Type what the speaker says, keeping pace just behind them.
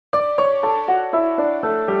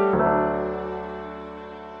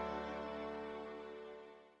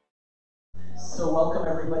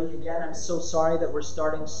again, I'm so sorry that we're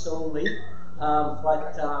starting so late,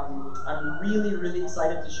 but I'm really, really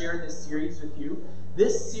excited to share this series with you.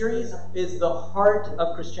 This series is the heart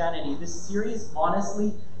of Christianity. This series,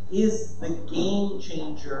 honestly, is the game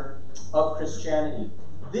changer of Christianity.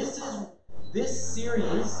 This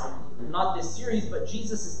series, not this series, but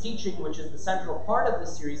Jesus' teaching, which is the central part of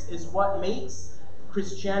this series, is what makes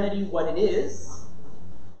Christianity what it is,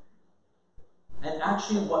 and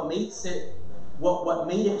actually what makes it, what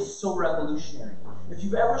made it so revolutionary. If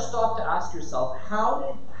you've ever stopped to ask yourself,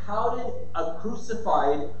 how did a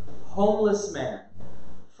crucified homeless man,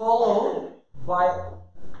 followed by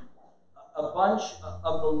a bunch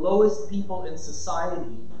of the lowest people in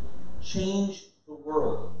society, change the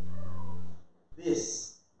world?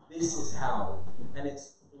 This is how. And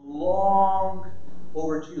it's long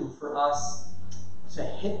overdue for us to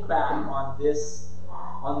hit back on this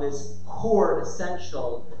core,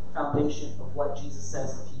 essential foundation of what Jesus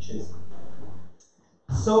says and teaches.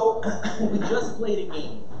 So, we just played a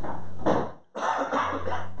game.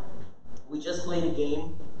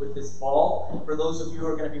 With this ball. For those of you who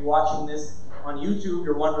are going to be watching this on YouTube,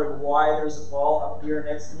 you're wondering why there's a ball up here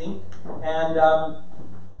next to me. And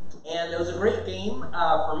it was a great game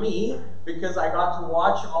for me, because I got to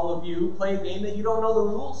watch all of you play a game that you don't know the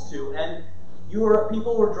rules to. And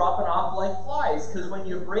people were dropping off like flies, because when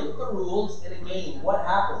you break the rules in a game, what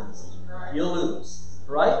happens? You lose,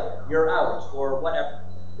 right? You're out, or whatever,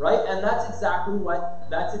 right? And that's exactly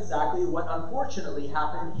what unfortunately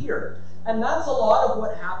happened here. And that's a lot of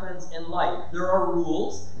what happens in life. There are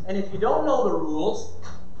rules, and if you don't know the rules,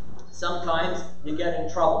 sometimes you get in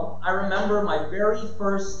trouble. I remember my very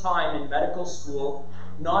first time in medical school,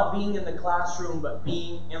 not being in the classroom, but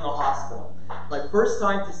being in the hospital. My first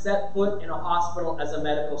time to set foot in a hospital as a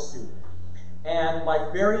medical student. And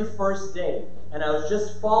my very first day. And I was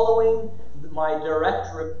just following my direct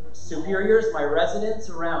superiors, my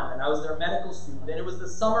residents around. And I was their medical student. And it was the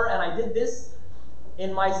summer, and I did this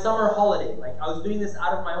in my summer holiday. Like, I was doing this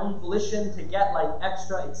out of my own volition to get like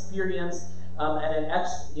extra experience and an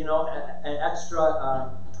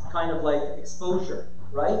extra kind of like exposure,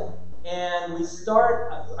 right? And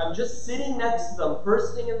I'm just sitting next to them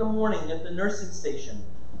first thing in the morning at the nursing station.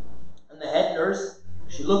 And the head nurse,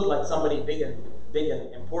 she looked like somebody big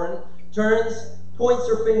and important, turns, points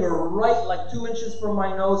her finger right like 2 inches from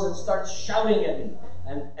my nose and starts shouting at me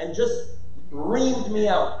and just reamed me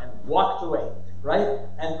out and walked away, right?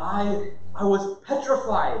 And I was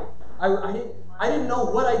petrified. I didn't know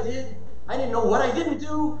what I did. I didn't know what I didn't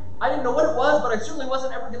do. I didn't know what it was, but I certainly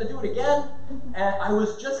wasn't ever going to do it again. And I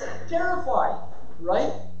was just terrified,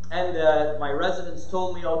 right? And my residents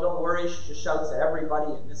told me, oh, don't worry, she just shouts at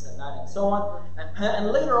everybody and this and that and so on.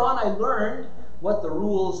 And later on, I learned what the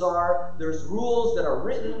rules are. There's rules that are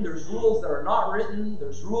written. There's rules that are not written.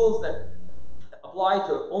 There's rules that apply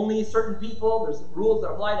to only certain people. There's rules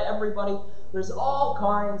that apply to everybody. There's all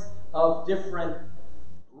kinds of different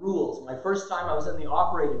rules. My first time I was in the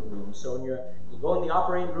operating room. So when you go in the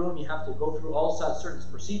operating room, you have to go through all certain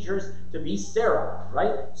procedures to be sterile,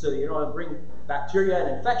 right? So you don't want to bring bacteria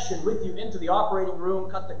and infection with you into the operating room,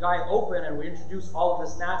 cut the guy open, and we introduce all of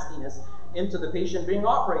this nastiness into the patient being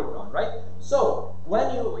operated on, right? So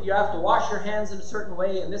when you have to wash your hands in a certain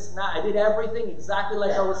way and this and that, I did everything exactly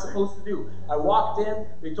like I was supposed to do. I walked in,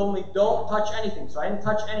 they told me don't touch anything, so I didn't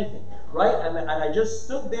touch anything, right? And I just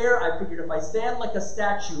stood there. I figured if I stand like a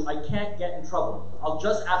statue, I can't get in trouble. I'll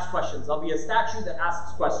just ask questions. I'll be a statue that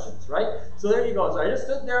asks questions, right? So there you go. So I just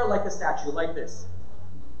stood there like a statue, like this.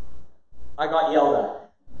 I got yelled at.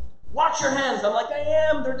 Watch your hands. I'm like, I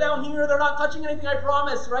am. They're down here. They're not touching anything, I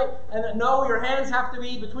promise, right? And no, your hands have to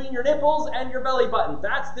be between your nipples and your belly button.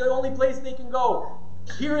 That's the only place they can go.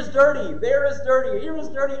 Here is dirty. There is dirty. Here is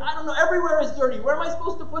dirty. I don't know. Everywhere is dirty. Where am I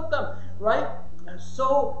supposed to put them, right?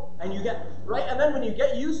 And you get, right? And then when you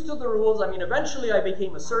get used to the rules, I mean, eventually I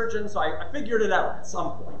became a surgeon, so I figured it out at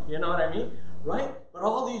some point. You know what I mean? Right? But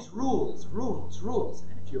all these rules.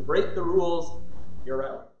 And if you break the rules, you're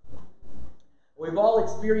out. We've all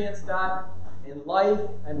experienced that in life,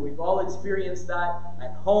 and we've all experienced that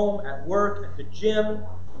at home, at work, at the gym.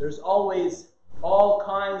 There's always all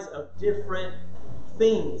kinds of different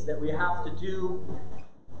things that we have to do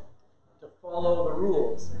to follow the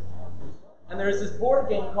rules. And there's this board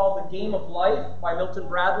game called The Game of Life by Milton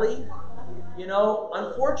Bradley. You know,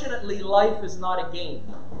 unfortunately, life is not a game.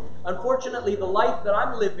 Unfortunately, the life that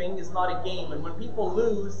I'm living is not a game. And when people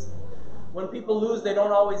lose, they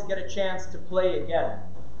don't always get a chance to play again.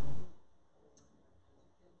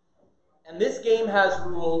 And this game has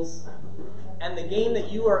rules, and the game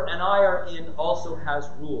that you and I are in also has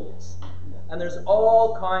rules. And there's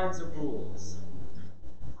all kinds of rules.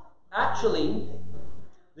 Actually,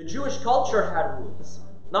 the Jewish culture had rules.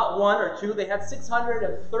 Not one or two, they had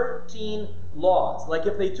 613 laws. Like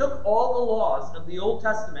if they took all the laws of the Old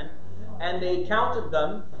Testament and they counted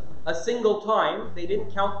them a single time, they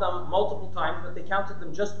didn't count them multiple times, but they counted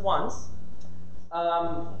them just once,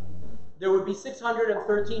 there would be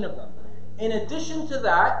 613 of them. In addition to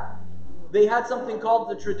that, they had something called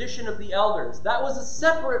the tradition of the elders. That was a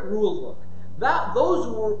separate rule book. Those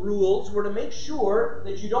rules were to make sure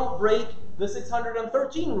that you don't break the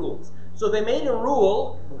 613 rules. So they made a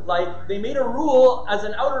rule, as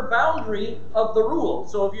an outer boundary of the rule.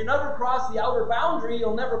 So if you never cross the outer boundary,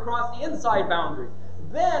 you'll never cross the inside boundary.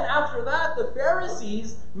 Then after that, the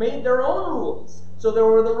Pharisees made their own rules. So there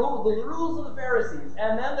were the rules of the Pharisees,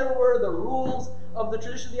 and then there were the rules of the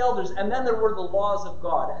tradition of the elders, and then there were the laws of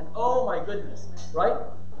God. And oh my goodness, right?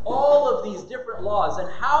 All of these different laws,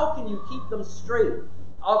 and how can you keep them straight?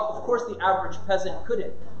 Of course, the average peasant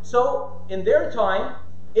couldn't. So in their time,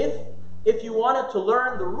 if you wanted to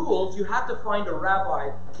learn the rules, you had to find a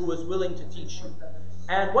rabbi who was willing to teach you.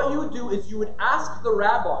 And what you would do is you would ask the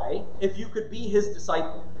rabbi if you could be his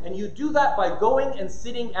disciple. And you do that by going and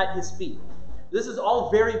sitting at his feet. This is all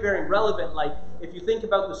very, very relevant. Like, if you think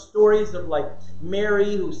about the stories of like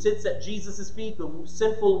Mary who sits at Jesus' feet, the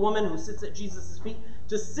sinful woman who sits at Jesus' feet,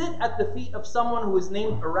 to sit at the feet of someone who is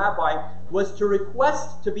named a rabbi was to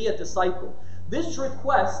request to be a disciple. This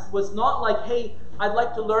request was not like, hey, I'd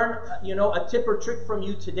like to learn, a tip or trick from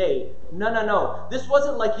you today. No. This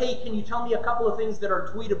wasn't like, hey, can you tell me a couple of things that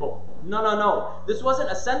are tweetable? No. This wasn't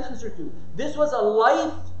a sentence or two. This was a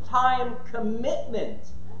lifetime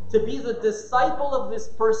commitment to be the disciple of this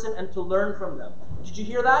person and to learn from them. Did you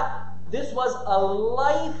hear that? This was a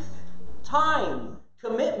lifetime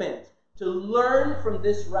commitment to learn from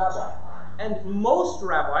this rabbi. And most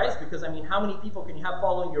rabbis, because how many people can you have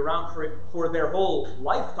following you around for their whole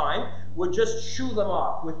lifetime, would just shoo them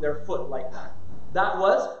off with their foot like that. That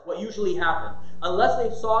was what usually happened. Unless they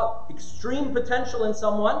saw extreme potential in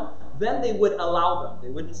someone, then they would allow them. They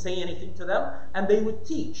wouldn't say anything to them, and they would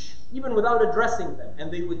teach, even without addressing them.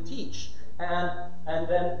 And they would teach, and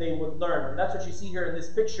then they would learn. And that's what you see here in this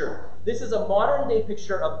picture. This is a modern day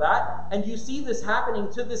picture of that, and you see this happening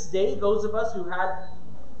to this day. Those of us who had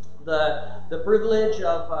the privilege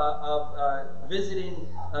of visiting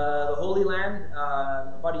the Holy Land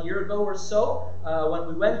about a year ago or so, when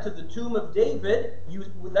we went to the tomb of David,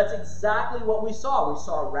 that's exactly what we saw. We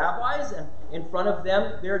saw rabbis, and in front of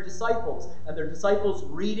them, their disciples. And their disciples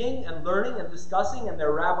reading and learning and discussing, and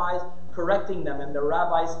their rabbis correcting them, and their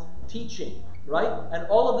rabbis teaching. Right? And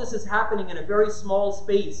all of this is happening in a very small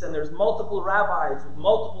space, and there's multiple rabbis with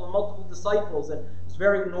multiple disciples, and it's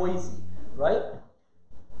very noisy. Right?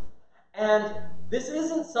 And this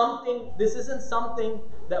isn't something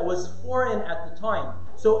that was foreign at the time.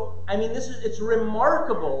 So, it's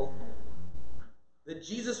remarkable that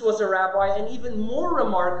Jesus was a rabbi, and even more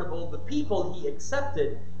remarkable, the people he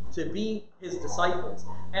accepted to be his disciples.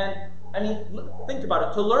 And, think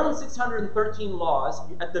about it. To learn 613 laws,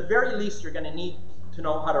 at the very least, you're going to need to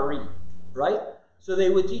know how to read, right? So they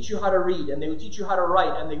would teach you how to read, and they would teach you how to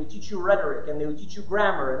write, and they would teach you rhetoric, and they would teach you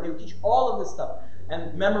grammar, and they would teach all of this stuff.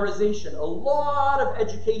 And memorization, a lot of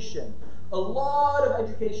education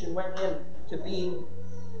went into being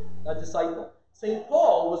a disciple. St.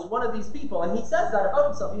 Paul was one of these people, and he says that about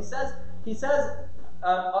himself. He says,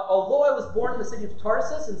 although I was born in the city of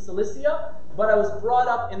Tarsus in Cilicia, but I was brought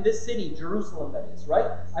up in this city, Jerusalem, that is,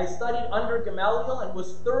 right? I studied under Gamaliel and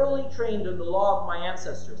was thoroughly trained in the law of my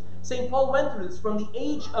ancestors. St. Paul went through this from the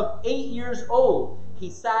age of 8 years old. He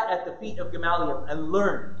sat at the feet of Gamaliel and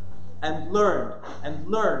learned. And learned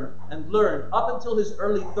up until his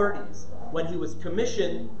early 30s, when he was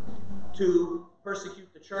commissioned to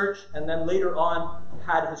persecute the church, and then later on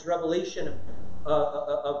had his revelation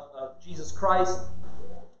of Jesus Christ,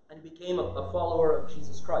 and became a follower of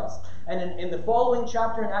Jesus Christ. And in the following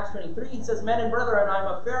chapter in Acts 23, he says, "Men and brethren, I am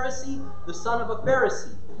a Pharisee, the son of a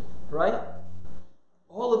Pharisee." Right?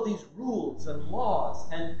 All of these rules and laws,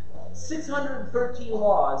 and 613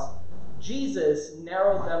 laws, Jesus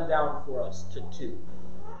narrowed them down for us to 2.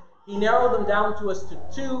 He narrowed them down to us to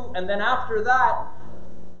 2, and then after that,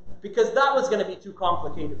 because that was going to be too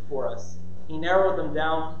complicated for us, he narrowed them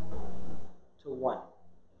down to 1.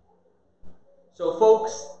 So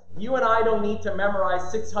folks, you and I don't need to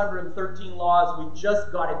memorize 613 laws. We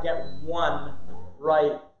just got to get 1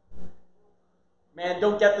 right. Man,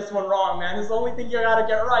 don't get this one wrong, man. It's the only thing you got to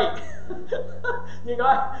get right. you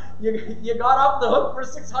got off the hook for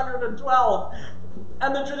 612.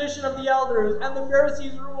 And the tradition of the elders, and the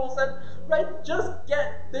Pharisees' rules, and right, just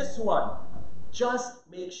get this one. Just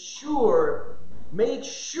make sure Make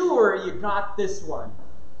sure you got this one.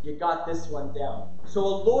 You got this one down. So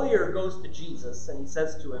a lawyer goes to Jesus and he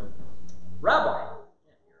says to him, Rabbi,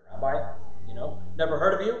 you're a rabbi, never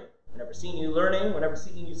heard of you, never seen you learning,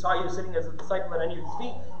 saw you sitting as a disciple at any of his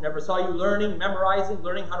feet, never saw you learning, memorizing,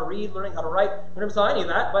 learning how to read, learning how to write. We never saw any of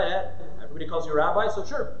that, but everybody calls you a rabbi, so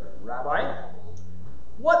sure, Rabbi.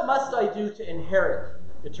 What must I do to inherit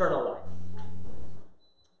eternal life?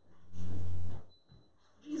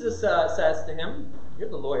 Jesus says to him, you're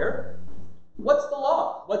the lawyer, what's the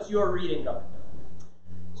law? What's your reading of it?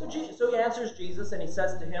 So he answers Jesus and he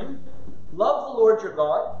says to him, love the Lord your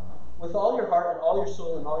God with all your heart and all your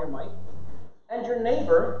soul and all your might, and your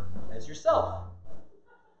neighbor as yourself.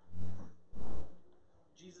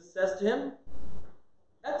 Jesus says to him,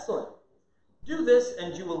 excellent. Do this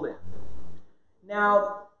and you will live.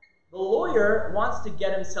 Now, the lawyer wants to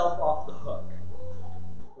get himself off the hook,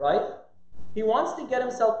 right? He wants to get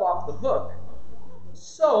himself off the hook.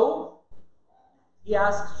 So, he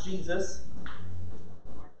asks Jesus,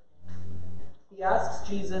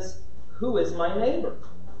 who is my neighbor?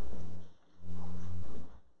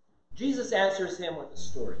 Jesus answers him with a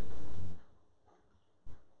story.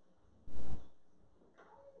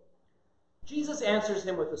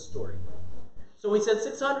 So he said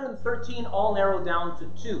 613 all narrowed down to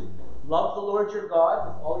 2. Love the Lord your God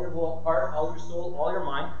with all your heart, all your soul, all your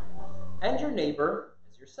mind, and your neighbor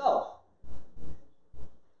as yourself.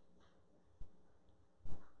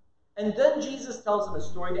 And then Jesus tells him a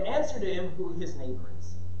story to answer to him who his neighbor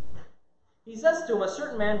is. He says to him, a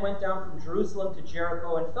certain man went down from Jerusalem to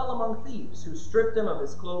Jericho and fell among thieves, who stripped him of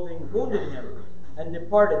his clothing, wounded him, and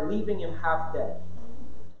departed, leaving him half dead.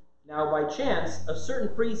 Now by chance, a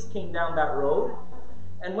certain priest came down that road,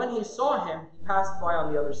 and when he saw him, he passed by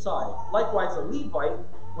on the other side. Likewise a Levite,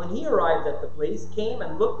 when he arrived at the place, came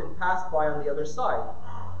and looked and passed by on the other side.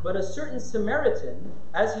 But a certain Samaritan,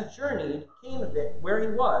 as he journeyed, came a bit where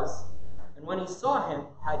he was, and when he saw him,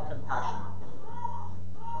 had compassion on him.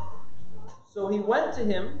 So he went to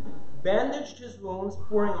him, bandaged his wounds,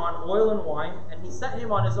 pouring on oil and wine, and he set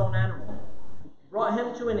him on his own animal, brought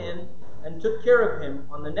him to an inn, and took care of him.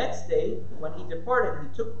 On the next day, when he departed,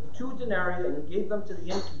 he took 2 denarii and he gave them to the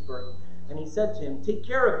innkeeper, and he said to him, take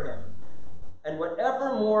care of him, and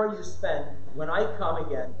whatever more you spend, when I come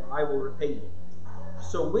again, I will repay you.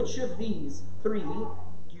 So which of these 3 do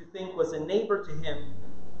you think was a neighbor to him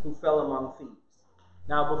who fell among thieves?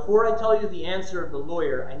 Now, before I tell you the answer of the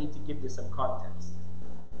lawyer, I need to give you some context.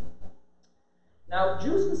 Now,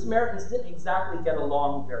 Jews and Samaritans didn't exactly get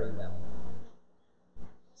along very well.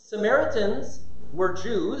 Samaritans were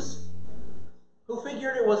Jews who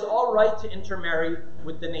figured it was all right to intermarry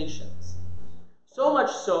with the nations. So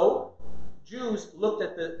much so, Jews looked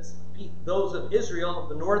at those of Israel, of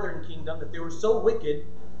the northern kingdom, that they were so wicked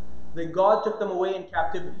that God took them away in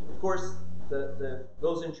captivity. Of course,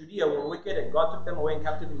 those in Judea were wicked, and God took them away in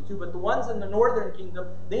captivity too. But the ones in the northern kingdom,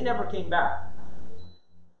 they never came back.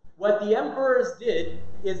 What the emperors did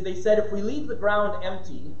is they said, if we leave the ground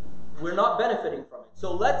empty, we're not benefiting from it.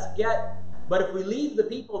 So but if we leave the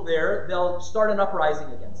people there, they'll start an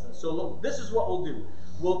uprising against us. So look, this is what we'll do.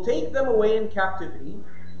 We'll take them away in captivity,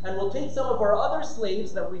 and we'll take some of our other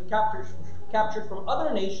slaves that we've captured from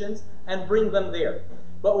other nations and bring them there.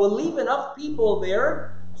 But we'll leave enough people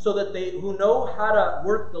there so that who know how to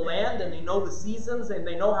work the land, and they know the seasons, and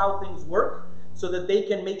they know how things work, so that they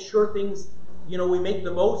can make sure things, we make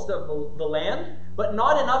the most of the land, but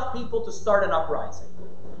not enough people to start an uprising.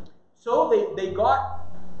 So they got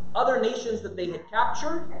other nations that they had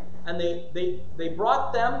captured, and they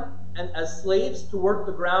brought them as slaves to work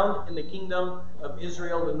the ground in the kingdom of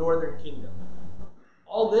Israel, the northern kingdom.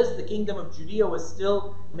 All this, the kingdom of Judea was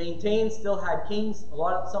still maintained, still had kings.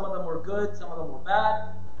 Some of them were good, some of them were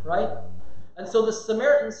bad, right? And so the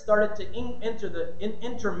Samaritans started to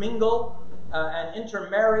intermingle and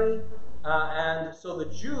intermarry. And so the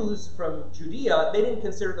Jews from Judea, they didn't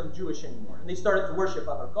consider them Jewish anymore. And they started to worship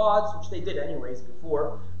other gods, which they did anyways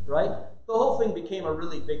before, right? The whole thing became a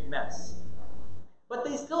really big mess. But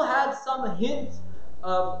they still had some hint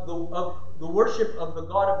of the worship of the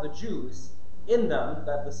God of the Jews in them,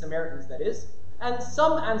 that the Samaritans, that is, and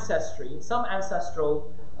some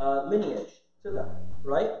ancestral lineage to them,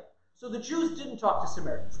 right? So the Jews didn't talk to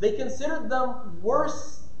Samaritans. They considered them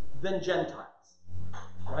worse than Gentiles,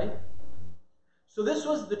 right? So this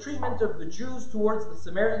was the treatment of the Jews towards the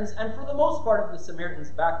Samaritans, and for the most part of the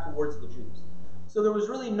Samaritans back towards the Jews. So there was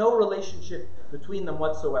really no relationship between them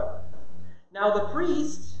whatsoever. Now the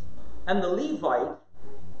priest and the Levite,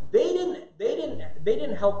 they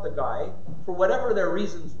didn't help the guy for whatever their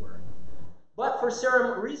reasons were. But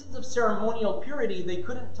for reasons of ceremonial purity, they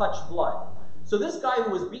couldn't touch blood. So this guy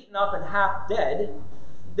who was beaten up and half dead,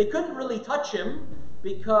 they couldn't really touch him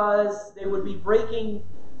because they would be breaking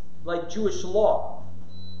like Jewish law.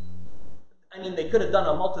 I mean, they could have done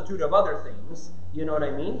a multitude of other things. You know what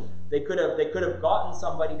I mean? They could have gotten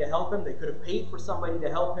somebody to help him. They could have paid for somebody to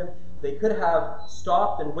help him. They could have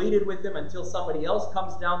stopped and waited with him until somebody else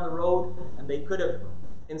comes down the road, and they could have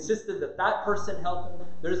insisted that that person help him.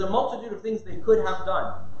 There's a multitude of things they could have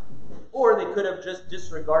done. Or they could have just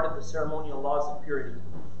disregarded the ceremonial laws of purity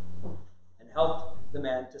and helped the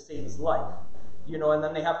man to save his life. You know, and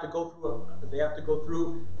then they have to go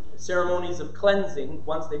through ceremonies of cleansing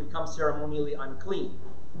once they become ceremonially unclean.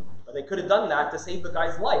 But they could have done that to save the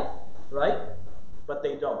guy's life, right? But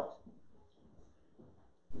they don't.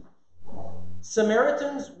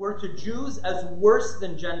 Samaritans were to Jews as worse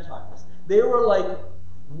than Gentiles. They were like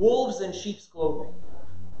wolves in sheep's clothing.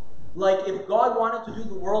 Like if God wanted to do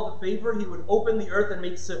the world a favor, he would open the earth and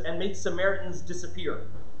make Samaritans disappear.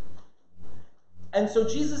 And so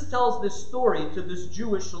Jesus tells this story to this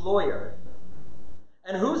Jewish lawyer.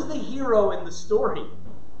 And who's the hero in the story?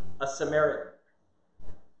 A Samaritan.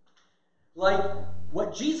 Like,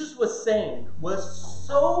 what Jesus was saying was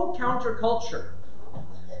so counterculture.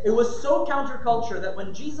 It was so counterculture that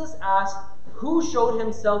when Jesus asked who showed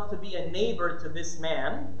himself to be a neighbor to this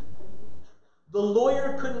man, the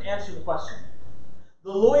lawyer couldn't answer the question.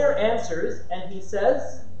 The lawyer answers, and he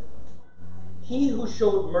says, he who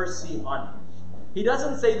showed mercy on him. He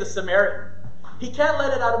doesn't say the Samaritan. He can't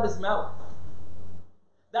let it out of his mouth.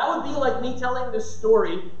 That would be like me telling this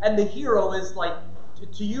story, and the hero is like,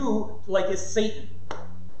 to you, like is Satan.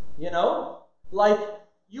 You know? Like,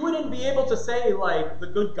 you wouldn't be able to say, like, the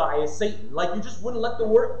good guy is Satan. Like, you just wouldn't let the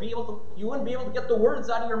word you wouldn't be able to get the words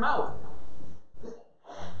out of your mouth.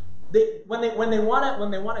 When they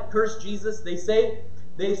want to curse Jesus, they say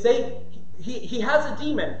he has a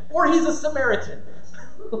demon, or he's a Samaritan.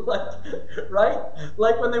 Like, right?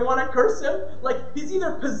 Like when they want to curse him, like he's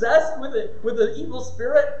either possessed with an evil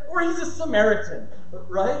spirit, or he's a Samaritan,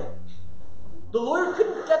 right? The lawyer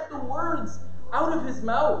couldn't get the words out of his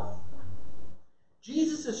mouth.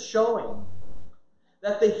 Jesus is showing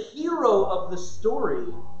that the hero of the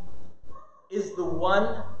story is the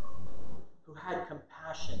one who had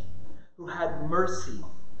compassion, who had mercy,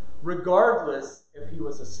 regardless if he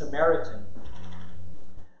was a Samaritan.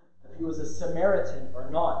 If he was a Samaritan or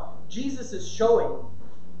not. Jesus is showing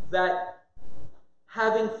that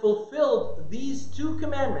having fulfilled these two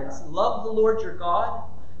commandments, love the Lord your God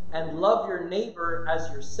and love your neighbor as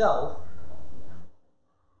yourself,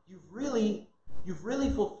 you've really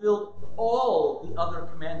fulfilled all the other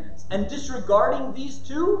commandments. And disregarding these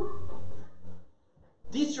two,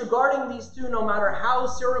 no matter how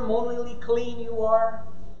ceremonially clean you are,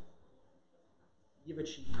 you've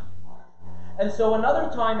achieved nothing. And so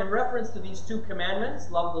another time, in reference to these two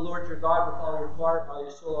commandments, love the Lord your God with all your heart, all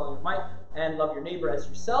your soul, all your might, and love your neighbor as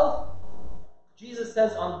yourself, Jesus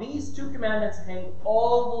says, on these two commandments hang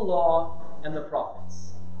all the law and the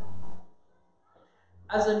prophets.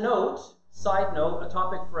 As a note, side note, a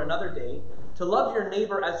topic for another day, to love your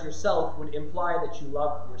neighbor as yourself would imply that you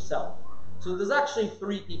love yourself. So there's actually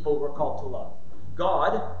three people we're called to love.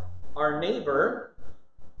 God, our neighbor,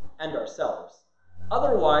 and ourselves.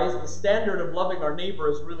 Otherwise, the standard of loving our neighbor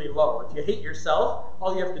is really low. If you hate yourself,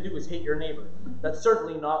 all you have to do is hate your neighbor. That's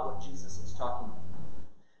certainly not what Jesus is talking about.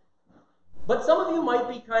 But some of you might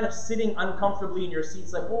be kind of sitting uncomfortably in your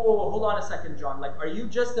seats like, whoa, hold on a second, John. Like, are you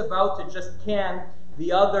just about to just can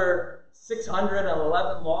the other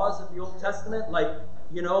 611 laws of the Old Testament? Like,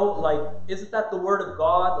 you know, like, isn't that the Word of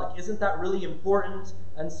God? Like, isn't that really important?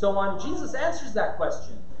 And so on. Jesus answers that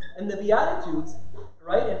question. And the Beatitudes,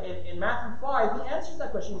 right, in Matthew 5, he answers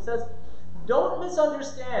that question. He says, don't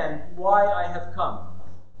misunderstand why I have come.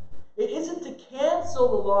 It isn't to cancel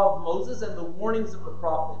the law of Moses and the warnings of the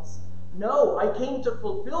prophets. No, I came to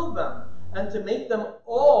fulfill them and to make them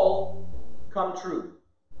all come true.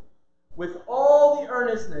 With all the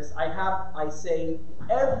earnestness I say,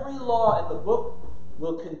 every law in the book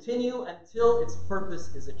will continue until its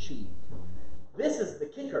purpose is achieved. This is the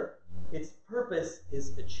kicker. Its purpose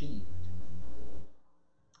is achieved.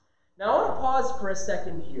 Now I want to pause for a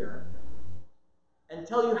second here and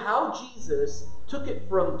tell you how Jesus took it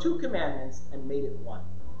from two commandments and made it one.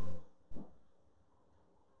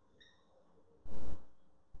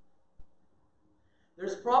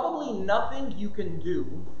 There's probably nothing you can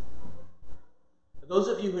do. For those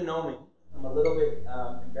of you who know me, I'm a little bit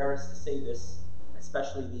embarrassed to say this,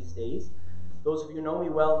 especially these days. Those of you who know me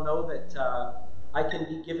well know that I can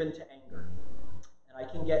be given to anger. And I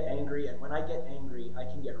can get angry, and when I get angry, I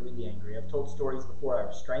can get really angry. I've told stories before.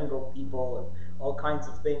 I've strangled people and all kinds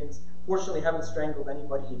of things. Fortunately, haven't strangled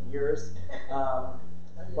anybody in years,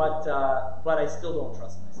 but I still don't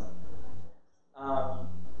trust myself.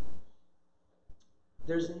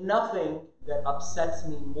 There's nothing that upsets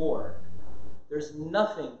me more. There's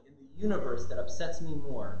nothing in the universe that upsets me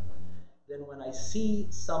more than when I see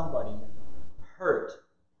somebody hurt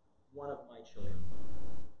one of my children.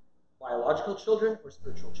 Biological children or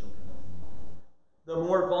spiritual children. The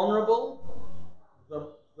more vulnerable,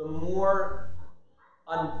 the more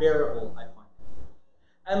unbearable I find it.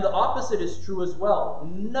 And the opposite is true as well.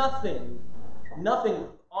 Nothing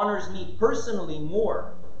honors me personally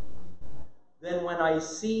more than when I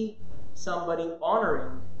see somebody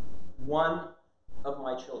honoring one of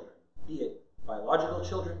my children, be it biological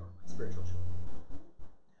children or my spiritual children.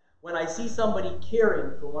 When I see somebody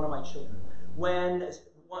caring for one of my children, when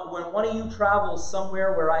one of you travels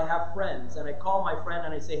somewhere where I have friends, and I call my friend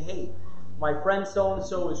and I say, hey, my friend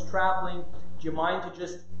so-and-so is traveling, do you mind to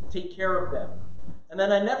just take care of them? And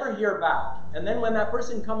then I never hear back. And then when that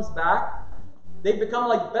person comes back, they become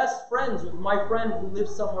like best friends with my friend who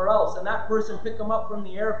lives somewhere else. And that person picked them up from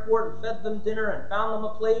the airport and fed them dinner and found them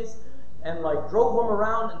a place and like drove them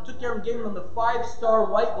around and took care of them, gave them the 5-star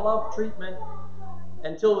white glove treatment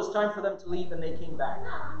until it was time for them to leave and they came back.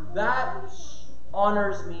 That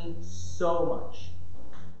honors me so much.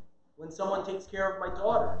 When someone takes care of my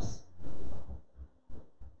daughters,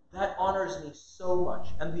 that honors me so much.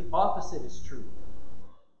 And the opposite is true.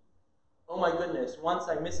 Oh my goodness, once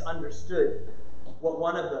I misunderstood what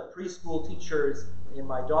one of the preschool teachers in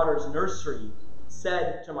my daughter's nursery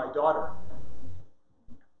said to my daughter.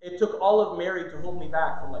 It took all of Mary to hold me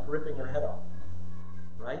back from like ripping her head off,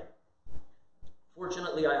 right?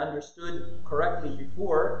 Fortunately, I understood correctly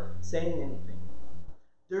before saying anything.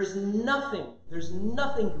 There's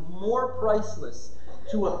nothing more priceless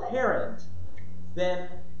to a parent than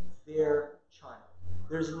their child.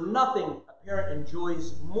 There's nothing a parent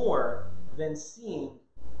enjoys more than seeing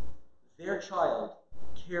their child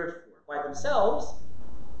cared for by themselves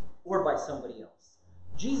or by somebody else.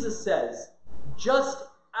 Jesus says, just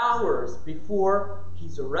hours before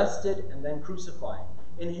he's arrested and then crucified,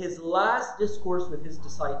 in his last discourse with his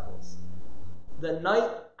disciples, the night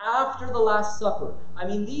after the Last Supper. I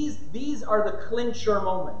mean, these are the clincher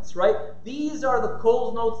moments, right? These are the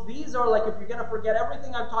Coles Notes. These are like, if you're going to forget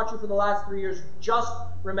everything I've taught you for the last 3 years, just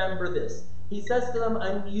remember this. He says to them,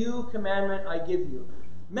 a new commandment I give you.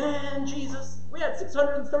 Man, Jesus, we had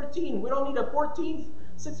 613. We don't need a 14th,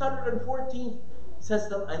 614th. He says to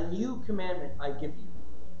them, a new commandment I give you,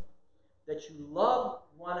 that you love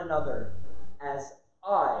one another as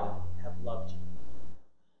I have loved you,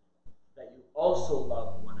 that you also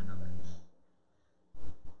love one another.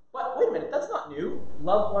 But wait a minute, that's not new.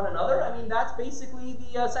 Love one another. I mean, that's basically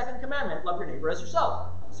the second commandment. Love your neighbor as yourself.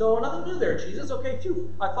 So nothing to do there, Jesus. Okay,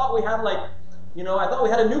 phew. I thought we had I thought we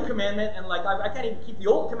had a new commandment, and I can't even keep the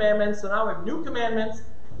old commandments, so now we have new commandments.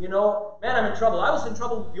 Man, I'm in trouble. I was in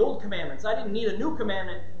trouble with the old commandments. I didn't need a new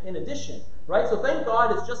commandment in addition, right? So thank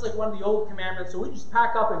God it's just like one of the old commandments, so we just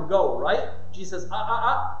pack up and go, right? Jesus says,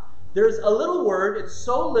 There's a little word, it's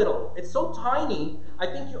so little, it's so tiny, I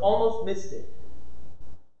think you almost missed it.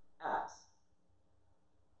 As.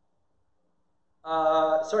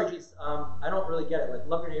 Sorry, Jesus, I don't really get it.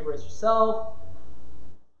 Love your neighbor as yourself,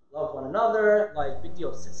 love one another, big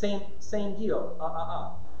deal, same deal.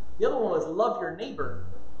 The other one was love your neighbor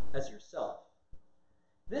as yourself.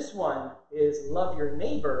 This one is love your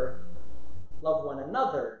neighbor, love one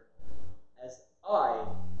another as I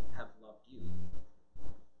have loved you.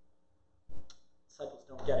 Disciples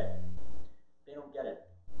don't get it. They don't get it.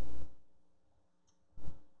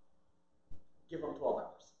 Give them 12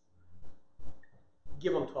 hours.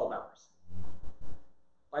 Give them 12 hours.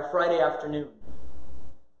 By Friday afternoon,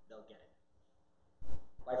 they'll get it.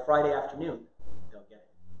 By Friday afternoon, they'll get it.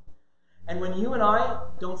 And when you and I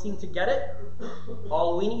don't seem to get it,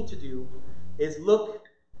 all we need to do is look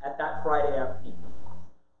at that Friday afternoon.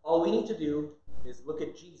 All we need to do is look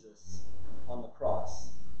at Jesus on the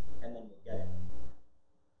cross, and then we'll get it.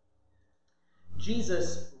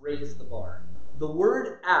 Jesus raised the bar. The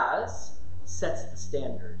word as sets the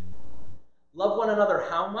standard. Love one another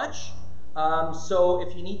how much? So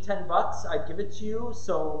if you need $10, I'd give it to you.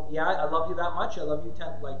 So yeah, I love you that much. I love you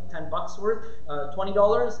 $10 worth,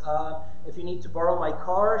 $20. If you need to borrow my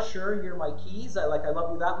car, sure, here are my keys. I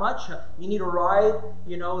love you that much. You need a ride,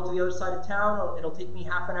 to the other side of town. It'll take me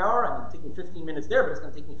half an hour. I mean, it'll take me 15 minutes there, but it's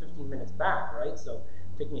going to take me 15 minutes back, right? So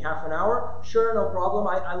take me half an hour. Sure, no problem.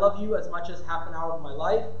 I love you as much as half an hour of my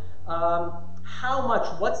life. How much?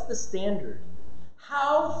 What's the standard?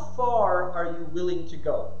 How far are you willing to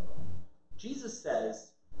go? Jesus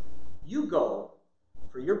says, you go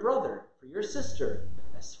for your brother, for your sister,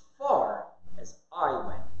 as far as I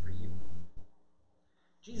went for you.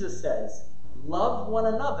 Jesus says, love one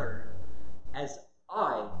another as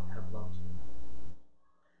I have loved you.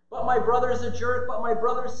 But my brother is a jerk, but my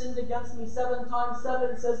brother sinned against me 7 times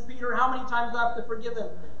 7, says Peter. How many times do I have to forgive him?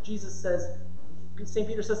 St.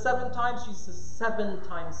 Peter says 7 times. Jesus says 7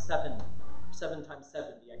 times 7. 7 times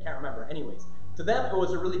 70, I can't remember. Anyways, to them it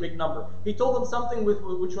was a really big number. He told them something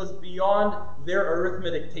which was beyond their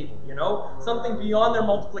arithmetic table, you know? Something beyond their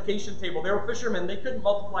multiplication table. They were fishermen. They couldn't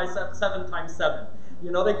multiply 7 times 7.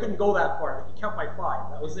 You know, they couldn't go that far. They could count by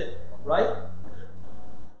 5. That was it, right?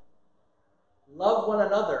 Love one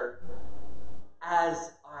another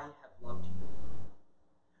as I have loved you.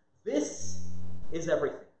 This is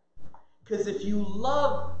everything. Because if you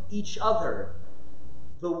love each other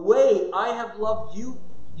the way I have loved you,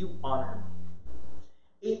 you honor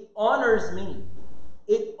me. It honors me.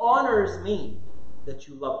 It honors me that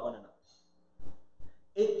you love one another.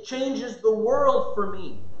 It changes the world for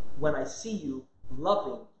me when I see you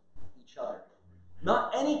loving each other.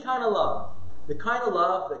 Not any kind of love, the kind of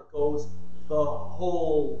love that goes the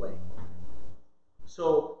whole way.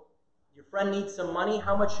 So, your friend needs some money.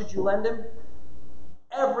 How much should you lend him?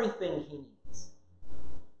 Everything he needs.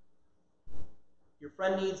 Your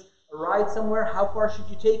friend needs a ride somewhere. How far should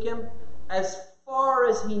you take him? As far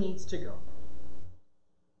as he needs to go.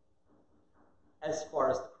 As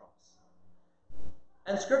far as the cross.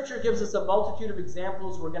 And Scripture gives us a multitude of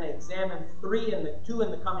examples. We're going to examine 2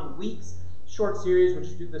 in the coming weeks. Short series, we'll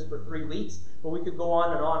just do this for 3 weeks, but we could go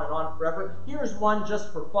on and on and on forever. Here's one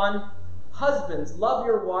just for fun. Husbands, love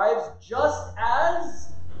your wives just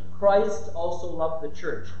as Christ also loved the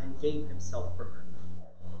church and gave himself for her.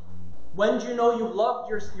 When do you know you've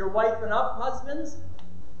loved your wife enough, husbands?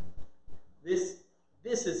 This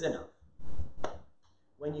is enough.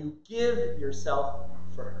 When you give yourself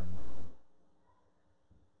for her.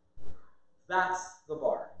 That's the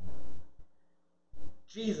bar.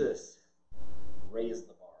 Jesus raised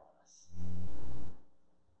the bar on us.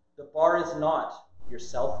 The bar is not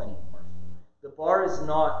yourself anymore. The bar is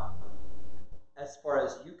not as far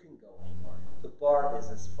as you can go anymore. The bar is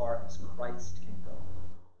as far as Christ can go.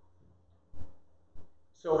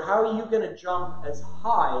 So how are you going to jump as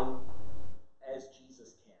high as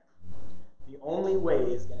Jesus can? The only way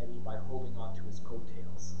is going to be by holding on to his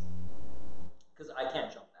coattails. Because I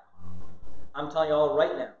can't jump that high. I'm telling you all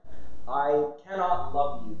right now, I cannot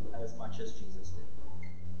love you as much as Jesus did.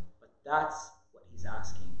 But that's what he's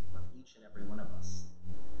asking of each and every one of us.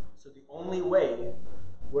 So the only way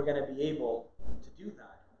we're going to be able to do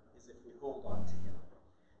that is if we hold on to him.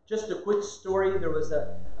 Just a quick story. There was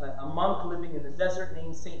a monk living in the desert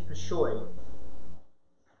named St. Peshoy.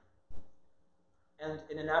 And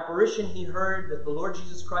in an apparition, he heard that the Lord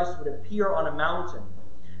Jesus Christ would appear on a mountain.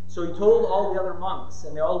 So he told all the other monks,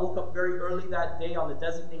 and they all woke up very early that day on the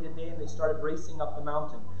designated day, and they started racing up the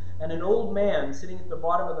mountain. And an old man sitting at the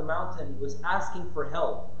bottom of the mountain was asking for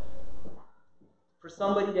help, for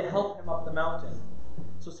somebody to help him up the mountain.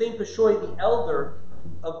 So St. Peshoy, the elder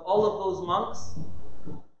of all of those monks,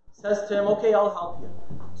 says to him, okay, I'll help you.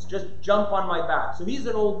 So just jump on my back. So he's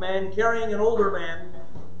an old man carrying an older man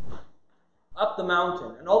up the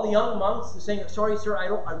mountain. And all the young monks are saying, sorry, sir,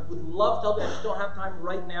 I would love to help you. I just don't have time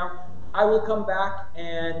right now. I will come back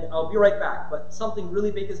and I'll be right back. But something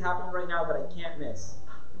really big is happening right now that I can't miss.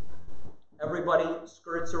 Everybody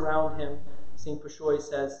skirts around him. St. Peshoy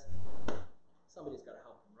says, somebody's got to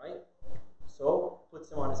help him, right? So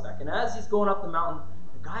puts him on his back. And as he's going up the mountain,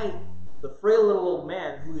 the guy, the frail little old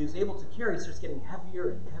man who he was able to carry, starts getting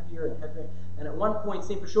heavier and heavier and heavier. And at one point,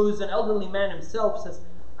 St. Peshoy, who's an elderly man himself, says,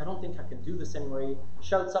 I don't think I can do this anymore. He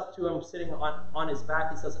shouts up to him, sitting on his back.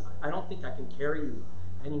 He says, I don't think I can carry you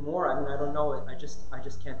anymore. I mean, I don't know. I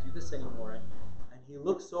just can't do this anymore. And he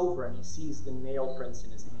looks over and he sees the nail prints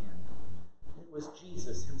in his hand. It was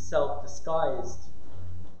Jesus himself disguised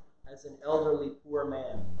as an elderly poor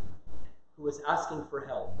man who was asking for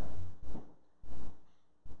help.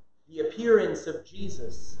 The appearance of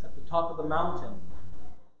Jesus at the top of the mountain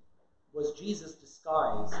was Jesus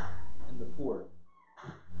disguised in the poor.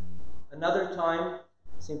 Another time,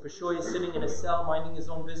 St. Peshoy is sitting in a cell, minding his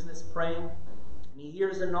own business, praying, and he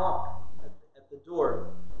hears a knock at the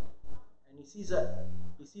door. And he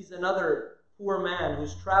sees another poor man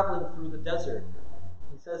who's traveling through the desert.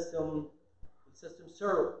 He says to him,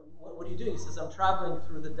 sir, what are you doing? He says, I'm traveling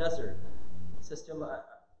through the desert. He says to him,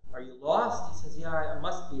 are you lost? He says, yeah, I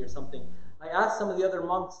must be, or something. I asked some of the other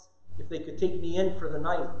monks if they could take me in for the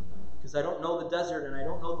night, because I don't know the desert and I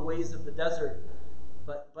don't know the ways of the desert.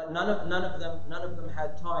 But none of them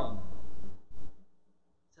had time.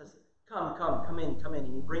 He says, come in. And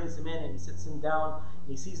he brings him in and he sits him down. And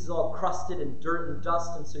he sees he's all crusted and dirt and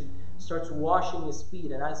dust, and so he starts washing his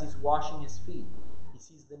feet. And as he's washing his feet, he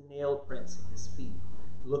sees the nail prints in his feet.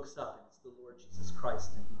 He looks up and it's the Lord Jesus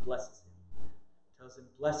Christ, and he blesses him. Tells him,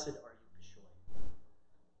 "Blessed are you, Bishoy."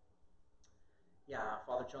 Yeah,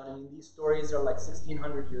 Father John, I mean, these stories are like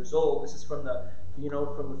 1600 years old. This is from the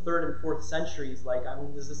 3rd and 4th centuries. Like, I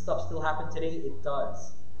mean, does this stuff still happen today? It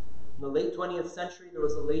does. In the late 20th century, there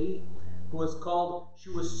was a lady who was called, she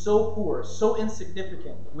was so poor, so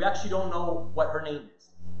insignificant. We actually don't know what her name is.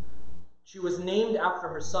 She was named after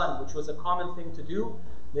her son, which was a common thing to do.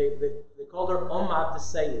 They called her Abd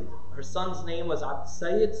Sayyid. Her son's name was Abd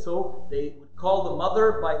Sayyid, so they would call the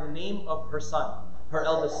mother by the name of her son, her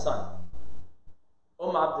eldest son.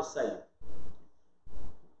 Abd Sayyid.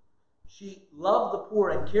 She loved the poor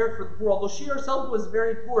and cared for the poor, although she herself was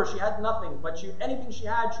very poor. She had nothing, but anything she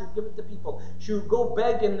had, she would give it to people. She would go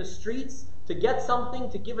beg in the streets to get something,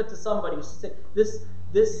 to give it to somebody. She'd say, this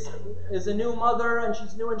is a new mother, and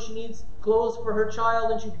she's new, and she needs clothes for her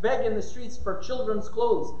child, and she'd beg in the streets for children's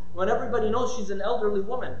clothes. When everybody knows she's an elderly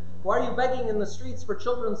woman, why are you begging in the streets for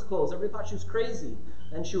children's clothes? Everybody thought she was crazy.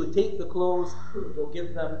 Then she would take the clothes and go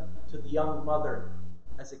give them to the young mother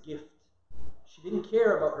as a gift. She didn't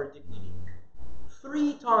care about her dignity.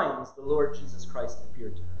 3 times the Lord Jesus Christ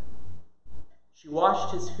appeared to her. She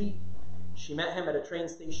washed his feet. She met him at a train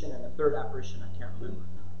station, and a 3rd apparition, I can't remember.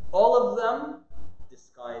 All of them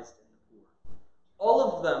disguised in the poor. All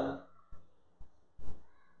of them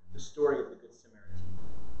the story of the Good Samaritan.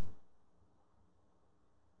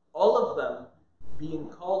 All of them being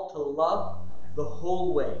called to love the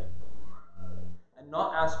whole way and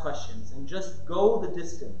not ask questions and just go the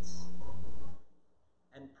distance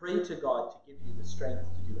and pray to God to give you the strength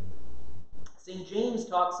to do it. St. James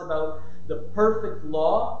talks about the perfect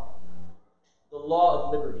law, the law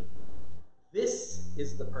of liberty. This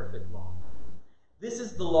is the perfect law. This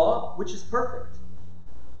is the law which is perfect.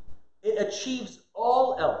 It achieves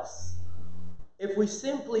all else. If we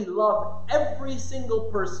simply love every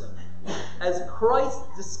single person as Christ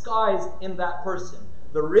disguised in that person,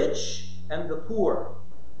 the rich and the poor,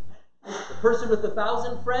 the person with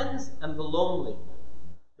 1,000 friends and the lonely,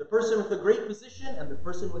 the person with a great position and the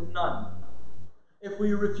person with none. If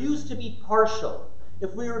we refuse to be partial,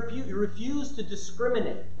 if we refuse to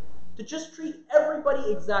discriminate, to just treat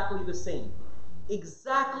everybody exactly the same,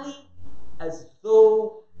 exactly as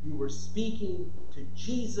though you were speaking to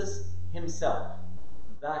Jesus himself,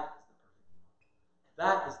 that is the perfect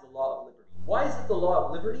law. That is the law of liberty. Why is it the law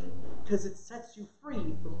of liberty? Because it sets you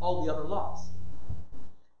free from all the other laws.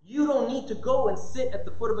 You don't need to go and sit at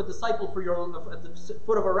the foot of a disciple at the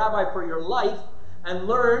foot of a rabbi for your life and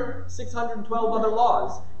learn 612 other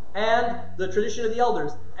laws and the tradition of the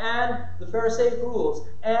elders and the Pharisaic rules.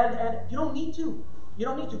 And you don't need to. You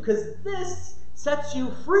don't need to, because this sets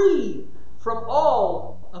you free from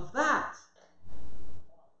all of that.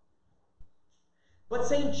 But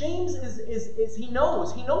St. James he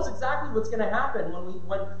knows exactly what's going to happen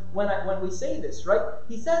when we say this, right?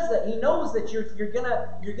 He says that he knows that you're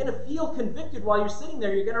gonna feel convicted while you're sitting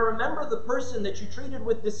there. You're gonna remember the person that you treated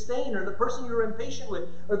with disdain, or the person you were impatient with,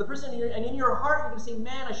 or the person and in your heart you're gonna say,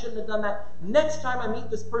 "Man, I shouldn't have done that. Next time I meet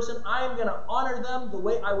this person, I am gonna honor them the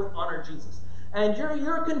way I would honor Jesus." And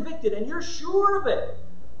you're convicted, and you're sure of it.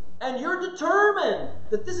 And you're determined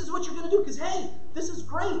that this is what you're going to do. Because, hey, this is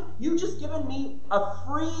great. You've just given me a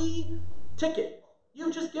free ticket.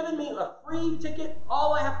 You've just given me a free ticket.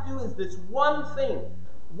 All I have to do is this one thing.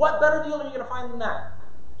 What better deal are you going to find than that?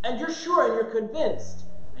 And you're sure and you're convinced.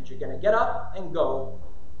 And you're going to get up and go.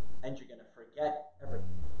 And you're going to forget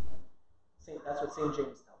everything. That's what St. James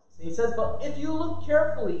tells us. And he says, but if you look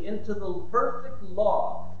carefully into the perfect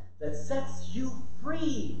law that sets you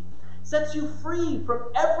free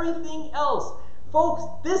from everything else. Folks,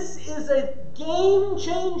 this is a game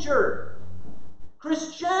changer.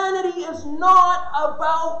 Christianity is not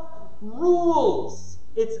about rules.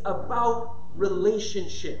 It's about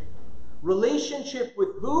relationship. Relationship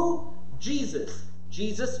with who? Jesus.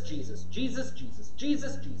 Jesus, Jesus, Jesus, Jesus,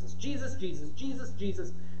 Jesus, Jesus, Jesus, Jesus, Jesus,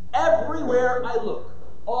 Jesus. Everywhere I look,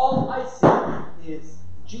 all I see is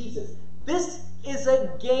Jesus. This is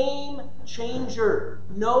a game changer.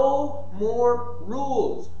 No more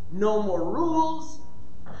rules. No more rules.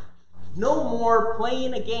 No more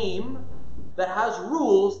playing a game that has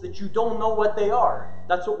rules that you don't know what they are.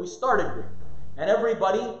 That's what we started with. And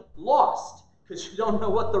everybody lost because you don't know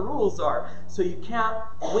what the rules are. So you can't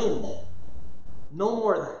win. No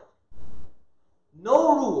more of that.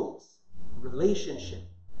 No rules. Relationship.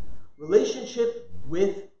 Relationship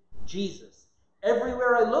with Jesus.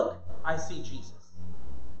 Everywhere I look, I see Jesus.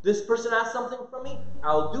 This person asks something from me,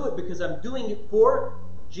 I'll do it because I'm doing it for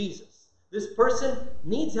Jesus. This person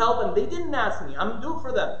needs help and they didn't ask me. I'm going to do it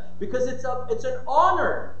for them because it's an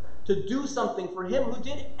honor to do something for him who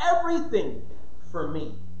did everything for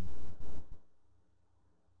me.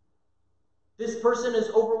 This person is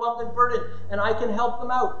overwhelmed and burdened and I can help them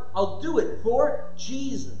out. I'll do it for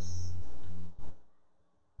Jesus.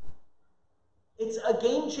 It's a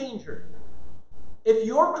game changer. If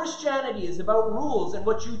your Christianity is about rules and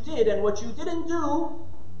what you did and what you didn't do,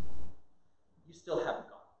 you still haven't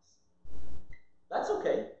got this. That's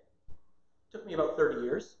okay. It took me about 30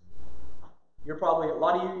 years. You're probably, a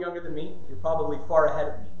lot of you younger than me, you're probably far ahead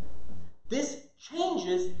of me. This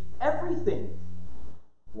changes everything.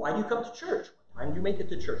 Why do you come to church? What time do you make it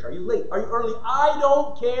to church? Are you late? Are you early? I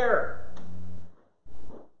don't care.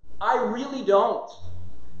 I really don't.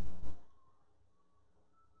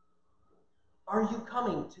 Are you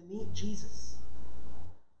coming to meet Jesus?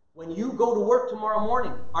 When you go to work tomorrow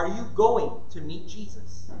morning, are you going to meet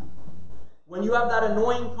Jesus? When you have that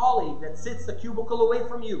annoying colleague that sits a cubicle away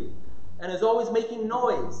from you and is always making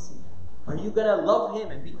noise, are you going to love him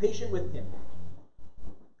and be patient with him?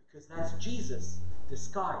 Because that's Jesus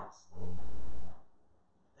disguised.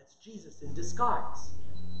 That's Jesus in disguise.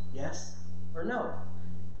 Yes or no?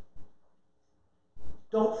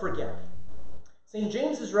 Don't forget. St.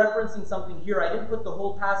 James is referencing something here. I didn't put the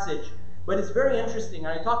whole passage, but it's very interesting,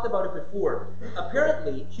 and I talked about it before.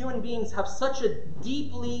 Apparently, human beings have such a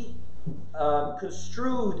deeply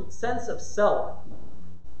construed sense of self.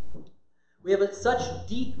 We have such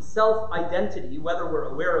deep self-identity, whether we're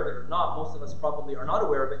aware of it or not, most of us probably are not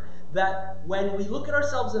aware of it, that when we look at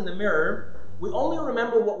ourselves in the mirror, we only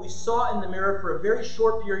remember what we saw in the mirror for a very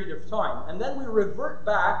short period of time. And then we revert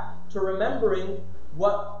back to remembering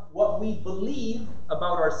what we believe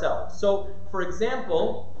about ourselves. So, for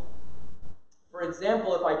example,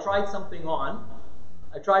 if I tried something on,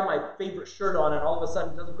 I tried my favorite shirt on and all of a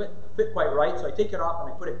sudden it doesn't fit quite right, so I take it off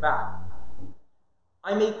and I put it back.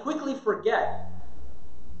 I may quickly forget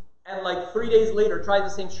and like 3 days later try the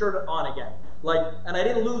same shirt on again. And I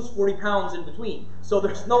didn't lose 40 pounds in between. So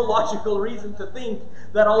there's no logical reason to think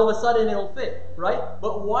that all of a sudden it'll fit, right?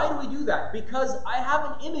 But why do we do that? Because I have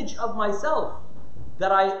an image of myself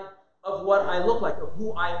of what I look like, of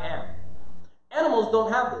who I am. Animals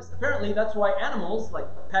don't have this. Apparently, that's why animals, like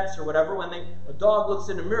pets or whatever, when a dog looks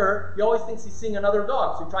in a mirror, he always thinks he's seeing another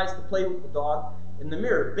dog, so he tries to play with the dog in the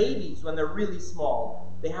mirror. Babies, when they're really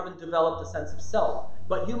small, they haven't developed a sense of self.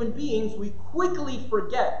 But human beings, we quickly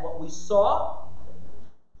forget what we saw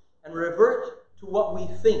and revert to what we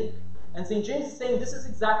think. And St. James is saying this is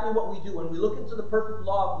exactly what we do when we look into the perfect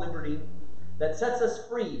law of liberty that sets us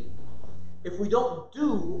free. If we don't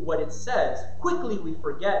do what it says, quickly we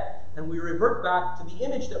forget and we revert back to the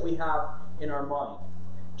image that we have in our mind.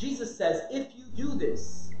 Jesus says, if you do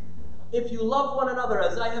this, if you love one another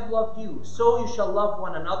as I have loved you, so you shall love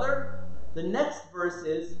one another. The next verse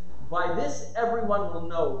is, by this everyone will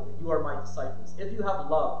know that you are my disciples, if you have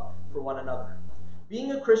love for one another.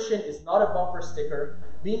 Being a Christian is not a bumper sticker.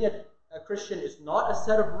 Being a Christian is not a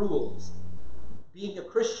set of rules. Being a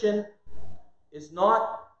Christian is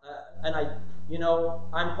not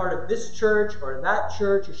I'm part of this church or that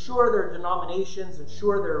church. Sure, there are denominations, and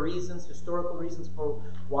sure, there are reasons, historical reasons for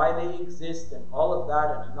why they exist, and all of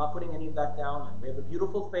that, and I'm not putting any of that down. And we have a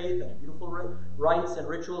beautiful faith and a beautiful rites and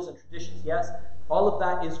rituals and traditions. Yes, all of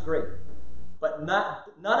that is great. But none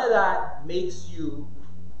of that makes you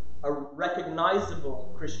a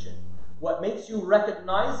recognizable Christian. What makes you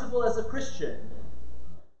recognizable as a Christian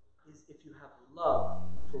is if you have love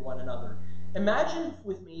for one another. Imagine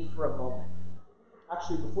with me for a moment.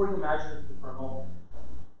 Actually, before you imagine with me for a moment,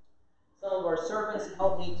 some of our servants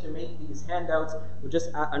helped me to make these handouts.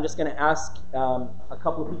 I'm just going to ask a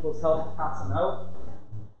couple of people's help to pass them out.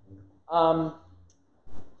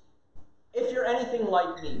 If you're anything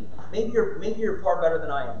like me, maybe you're far better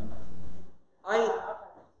than I am.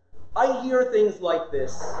 I hear things like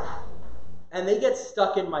this, and they get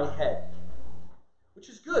stuck in my head, which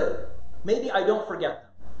is good. Maybe I don't forget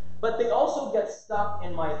them. But they also get stuck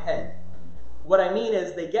in my head. What I mean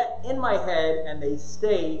is they get in my head and they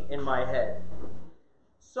stay in my head.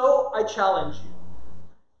 So I challenge you.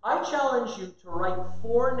 I challenge you to write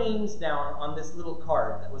 4 names down on this little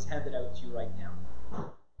card that was handed out to you right now.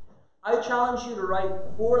 I challenge you to write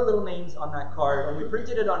 4 little names on that card, and we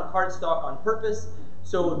printed it on cardstock on purpose,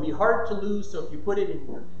 so it would be hard to lose. So if you put it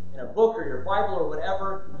in a book or your Bible or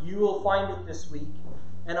whatever, you will find it this week.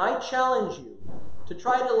 And I challenge you to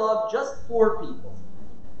try to love just 4 people.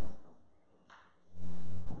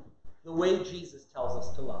 the way Jesus tells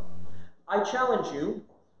us to love. I challenge you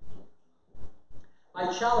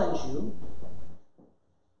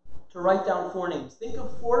to write down 4 names. Think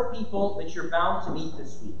of 4 people that you're bound to meet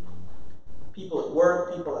this week. People at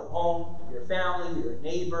work, people at home, your family, your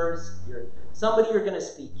neighbors, somebody you're going to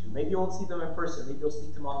speak to. Maybe you won't see them in person. Maybe you'll speak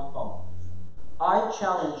to them on the phone. I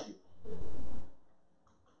challenge you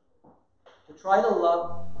to try to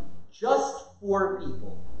love just 4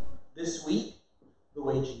 people this week the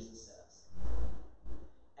way Jesus says.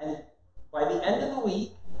 And by the end of the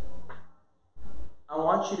week, I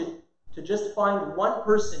want you to just find one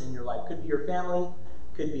person in your life. Could be your family,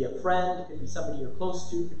 could be a friend, could be somebody you're close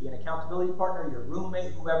to, could be an accountability partner, your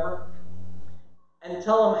roommate, whoever, and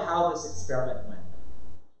tell them how this experiment went.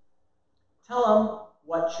 Tell them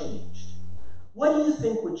what changed. What do you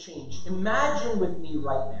think would change? Imagine with me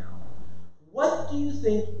right now. What do you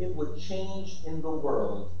think it would change in the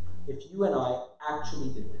world if you and I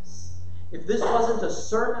actually did this? If this wasn't a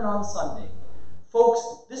sermon on Sunday.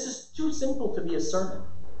 Folks, this is too simple to be a sermon.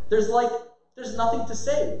 There's nothing to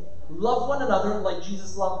say. Love one another like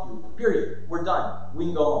Jesus loved you. Period. We're done. We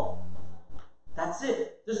can go home. That's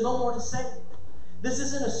it. There's no more to say. This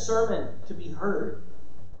isn't a sermon to be heard.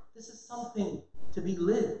 This is something to be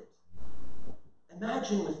lived.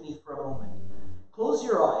 Imagine with me for a moment. Close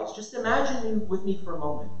your eyes. Just imagine with me for a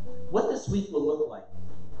moment what this week will look like.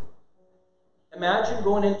 Imagine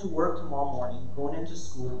going into work tomorrow morning, going into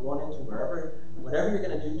school, going into whatever you're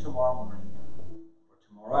going to do tomorrow morning, or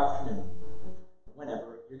tomorrow afternoon,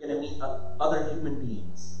 whenever, you're going to meet other human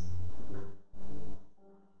beings.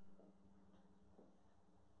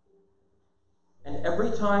 And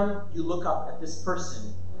every time you look up at this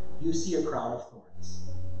person, you see a crown of thorns.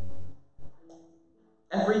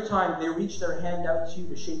 Every time they reach their hand out to you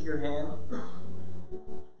to shake your hand,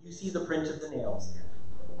 you see the print of the nails there.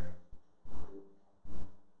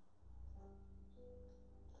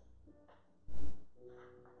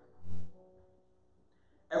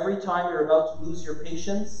 Every time you're about to lose your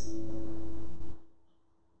patience,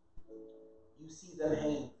 you see them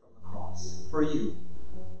hanging from the cross for you,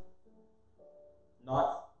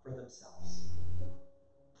 not for themselves.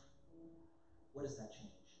 What does that change?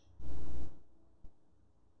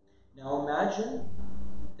 Now imagine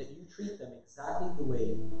that you treat them exactly the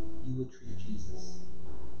way you would treat Jesus.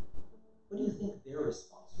 What do you think their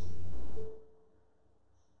response will be?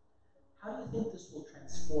 How do you think this will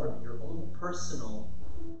transform your own personal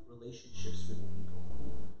relationships with people?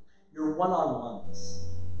 Your one-on-ones?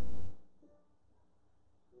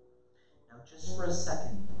 Now just for a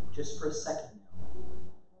second now,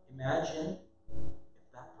 imagine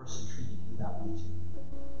if that person treated you that way too.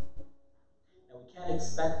 Now we can't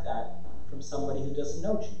expect that from somebody who doesn't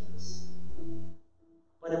know Jesus.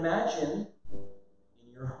 But imagine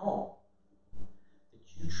in your home that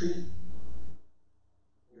you treat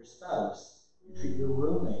your spouse, you treat your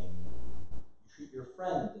roommate, you treat your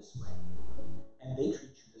friend this way, and they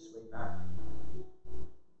treat you this way back.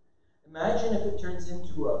 Imagine if it turns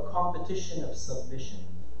into a competition of submission,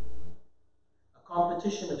 a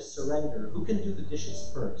competition of surrender. Who can do the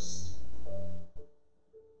dishes first?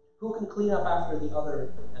 Who can clean up after the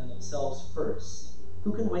other and themselves first?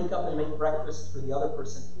 Who can wake up and make breakfast for the other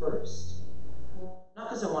person first? Not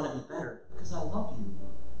because I want to be better, because I love you.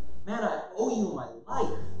 Man, I owe you my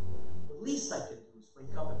life. The least I can do is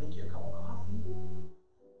wake up and make you a cup of coffee.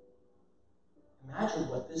 Imagine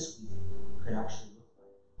what this week could actually look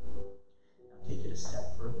like. Now take it a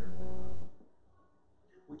step further.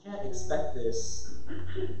 We can't expect this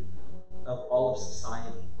of all of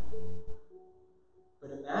society.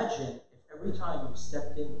 But imagine if every time you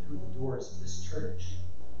stepped in through the doors of this church,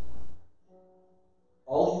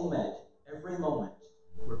 all you met, every moment,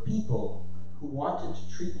 were people who wanted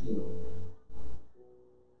to treat you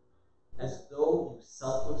as though you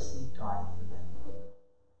selflessly died for them.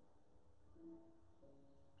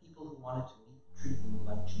 People who wanted to treat you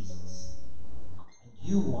like Jesus. And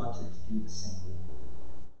you wanted to do the same.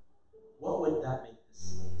 What would that make this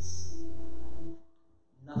space?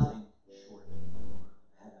 Nothing short of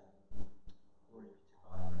heaven. Glory be to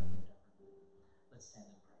God. Let's stand.